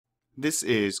This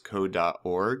is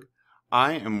code.org.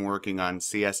 I am working on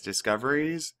CS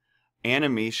Discoveries,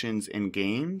 Animations in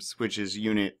Games, which is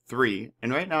Unit 3,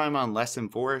 and right now I'm on Lesson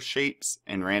 4, Shapes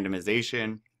and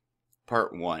Randomization,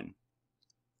 Part 1.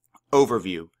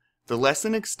 Overview. The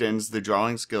lesson extends the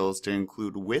drawing skills to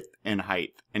include width and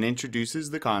height, and introduces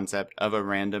the concept of a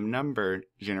random number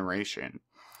generation.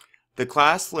 The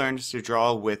class learns to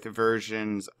draw with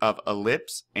versions of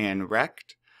ellipse and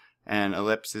rect, and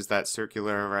ellipse is that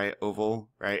circular, right, oval,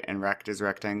 right, and rect is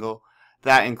rectangle,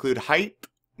 that include height,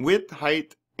 width,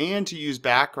 height, and to use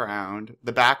background,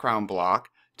 the background block,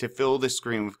 to fill the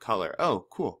screen with color. Oh,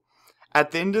 cool. At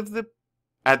the end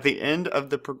of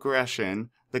the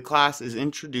progression, the class is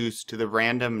introduced to the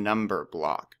random number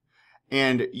block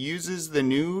and uses the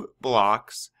new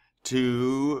blocks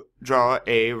to draw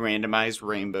a randomized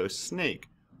rainbow snake.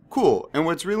 Cool. And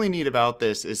what's really neat about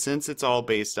this is since it's all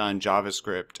based on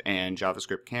JavaScript and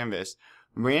JavaScript Canvas,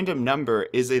 random number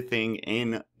is a thing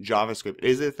in JavaScript. It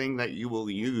is a thing that you will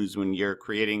use when you're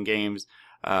creating games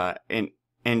in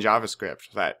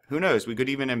JavaScript that, who knows, we could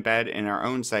even embed in our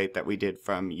own site that we did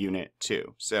from Unit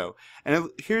 2. So, and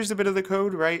here's a bit of the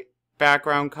code, right?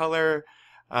 Background color,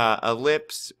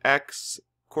 ellipse, X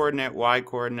coordinate, Y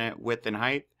coordinate, width and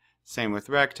height. Same with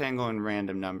rectangle and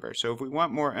random number. So if we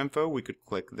want more info, we could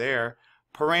click there.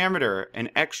 Parameter, an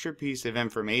extra piece of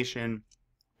information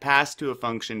passed to a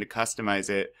function to customize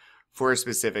it for a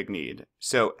specific need.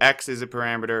 So X is a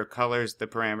parameter, color is the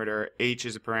parameter, H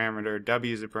is a parameter,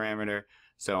 W is a parameter,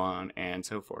 so on and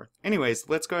so forth. Anyways,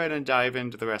 let's go ahead and dive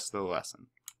into the rest of the lesson.